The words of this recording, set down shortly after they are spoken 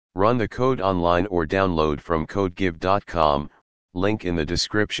Run the code online or download from codegive.com, link in the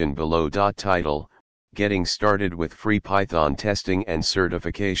description below. Title: Getting Started with Free Python Testing and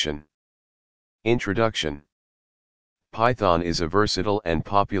Certification. Introduction. Python is a versatile and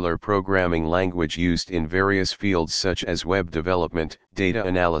popular programming language used in various fields such as web development, data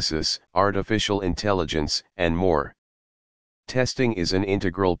analysis, artificial intelligence, and more. Testing is an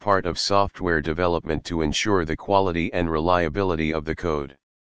integral part of software development to ensure the quality and reliability of the code.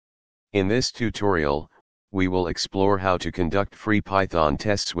 In this tutorial, we will explore how to conduct free Python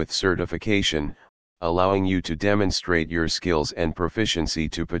tests with certification, allowing you to demonstrate your skills and proficiency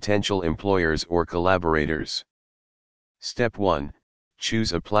to potential employers or collaborators. Step 1.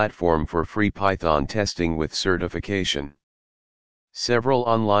 Choose a platform for free Python testing with certification. Several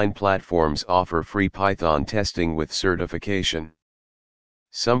online platforms offer free Python testing with certification.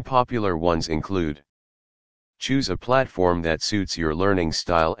 Some popular ones include: choose a platform that suits your learning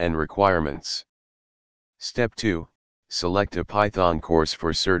style and requirements. Step 2. Select a Python course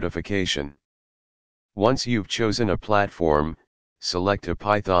for certification. Once you've chosen a platform, select a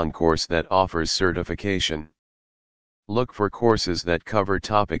Python course that offers certification. Look for courses that cover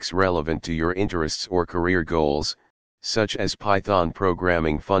topics relevant to your interests or career goals, such as Python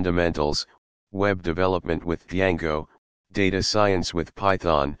programming fundamentals, web development with Django, data science with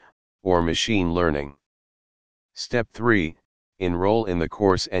Python, or machine learning. Step 3. Enroll in the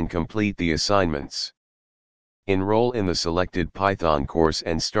course and complete the assignments. Enroll in the selected Python course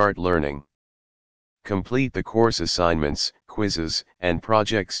and start learning. Complete the course assignments, quizzes, and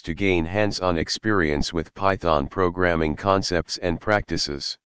projects to gain hands-on experience with Python programming concepts and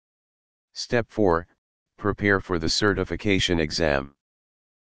practices. Step 4. Prepare for the certification exam.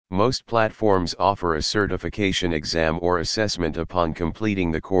 Most platforms offer a certification exam or assessment upon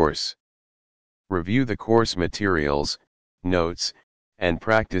completing the course. Review the course materials, notes, and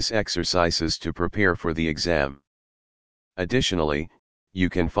practice exercises to prepare for the exam. Additionally, you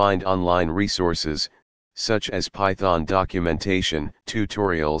can find online resources, such as Python documentation,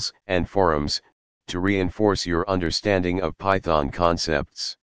 tutorials, and forums, to reinforce your understanding of Python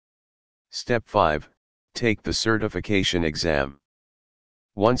concepts. Step 5. Take the certification exam.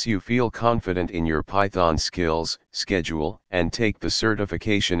 Once you feel confident in your Python skills, schedule and take the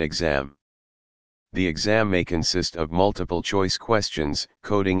certification exam. The exam may consist of multiple choice questions,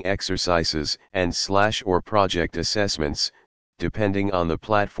 coding exercises, and / or project assessments, depending on the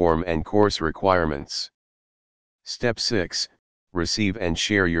platform and course requirements. Step 6. Receive and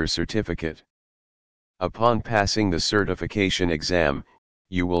share your certificate. Upon passing the certification exam,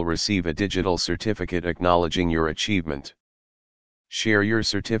 you will receive a digital certificate acknowledging your achievement. Share your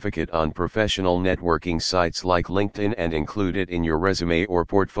certificate on professional networking sites like LinkedIn and include it in your resume or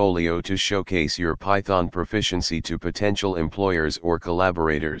portfolio to showcase your Python proficiency to potential employers or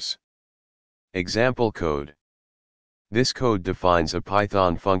collaborators. Example code. This code defines a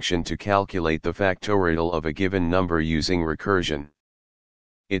Python function to calculate the factorial of a given number using recursion.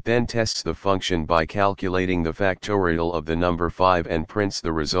 It then tests the function by calculating the factorial of the number 5 and prints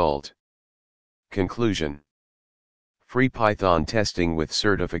the result. Conclusion. Free Python testing with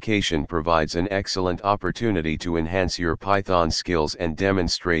certification provides an excellent opportunity to enhance your Python skills and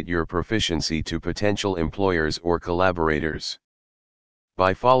demonstrate your proficiency to potential employers or collaborators.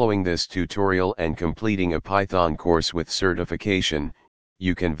 By following this tutorial and completing a Python course with certification,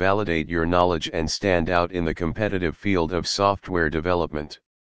 you can validate your knowledge and stand out in the competitive field of software development.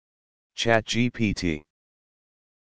 ChatGPT